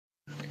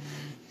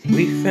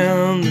We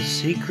found the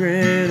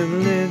secret of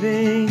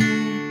living.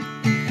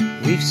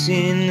 We've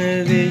seen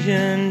the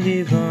vision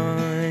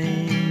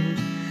divine.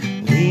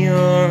 We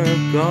are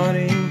of God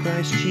in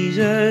Christ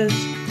Jesus.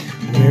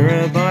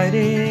 We're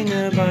abiding,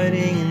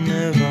 abiding in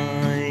the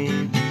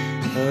vine.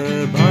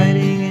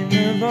 Abiding in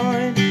the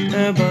vine,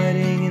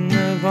 abiding in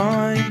the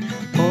vine.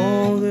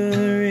 All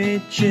the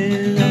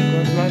riches of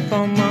God's life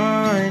are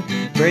mine.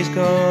 Praise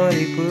God,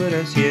 He put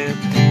us here,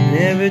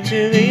 never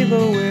to leave,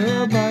 but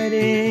we're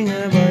abiding,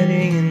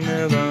 abiding in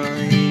the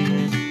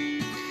vine.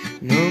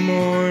 No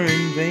more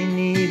in vain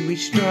need we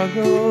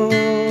struggle,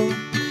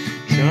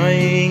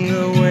 trying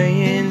the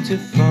way in to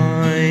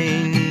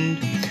find.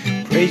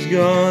 Praise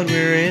God,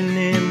 we're in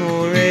Him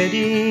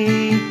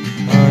already.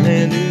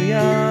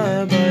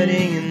 Hallelujah,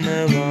 abiding in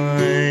the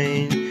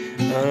vine.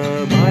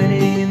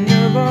 Abiding in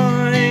the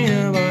vine,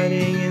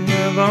 abiding in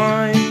the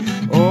vine.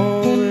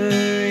 All the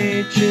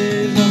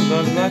riches of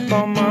God's life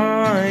are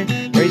mine.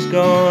 Praise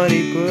God,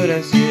 He put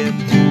us here,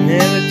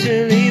 never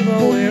to leave,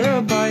 oh we're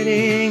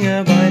abiding,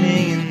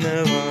 abiding in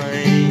the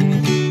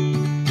vine.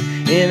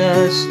 In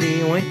us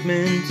the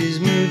ointment is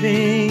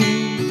moving,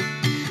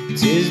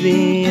 'tis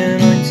the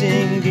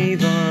anointing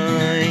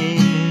divine,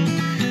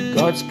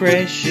 God's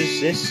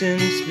precious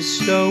essence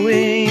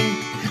bestowing,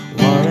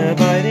 while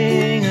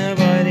abiding,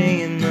 abiding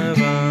in the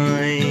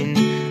vine.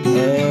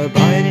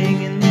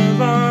 Abiding in the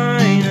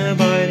vine,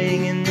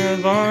 abiding in the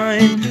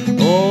vine.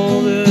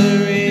 All the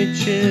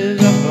riches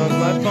of God's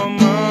life are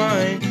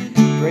mine.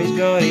 Praise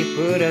God, He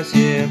put us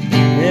here,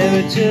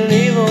 never to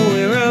leave, oh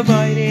we're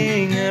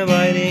abiding,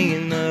 abiding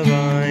in the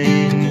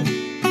vine.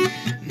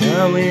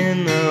 Now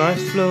in the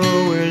life flow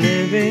we're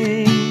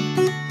living,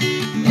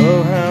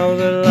 oh how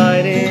the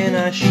light in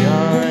us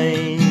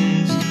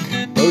shines.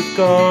 Both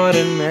God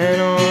and man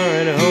are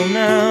at home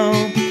now,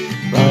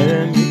 by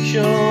the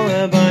mutual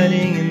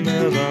abiding in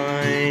the vine.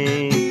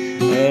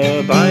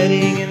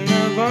 Abiding in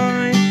the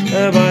vine,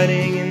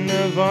 abiding in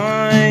the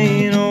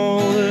vine.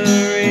 All the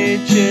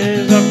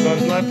riches of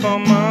God's life are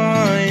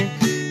mine.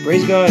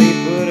 Praise God, He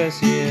put us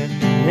here,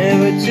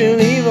 never to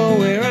leave, oh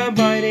we're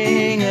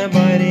abiding,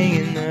 abiding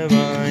in the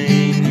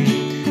vine.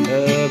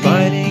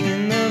 Abiding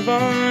in the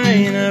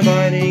vine,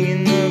 abiding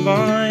in the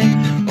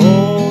vine.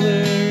 All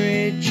the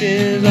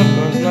riches of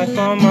God's life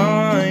are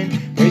mine.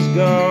 Praise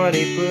God,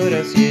 He put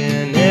us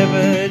here,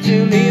 never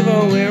to leave,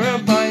 oh we're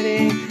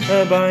abiding,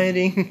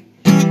 abiding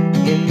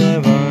in the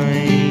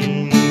vine.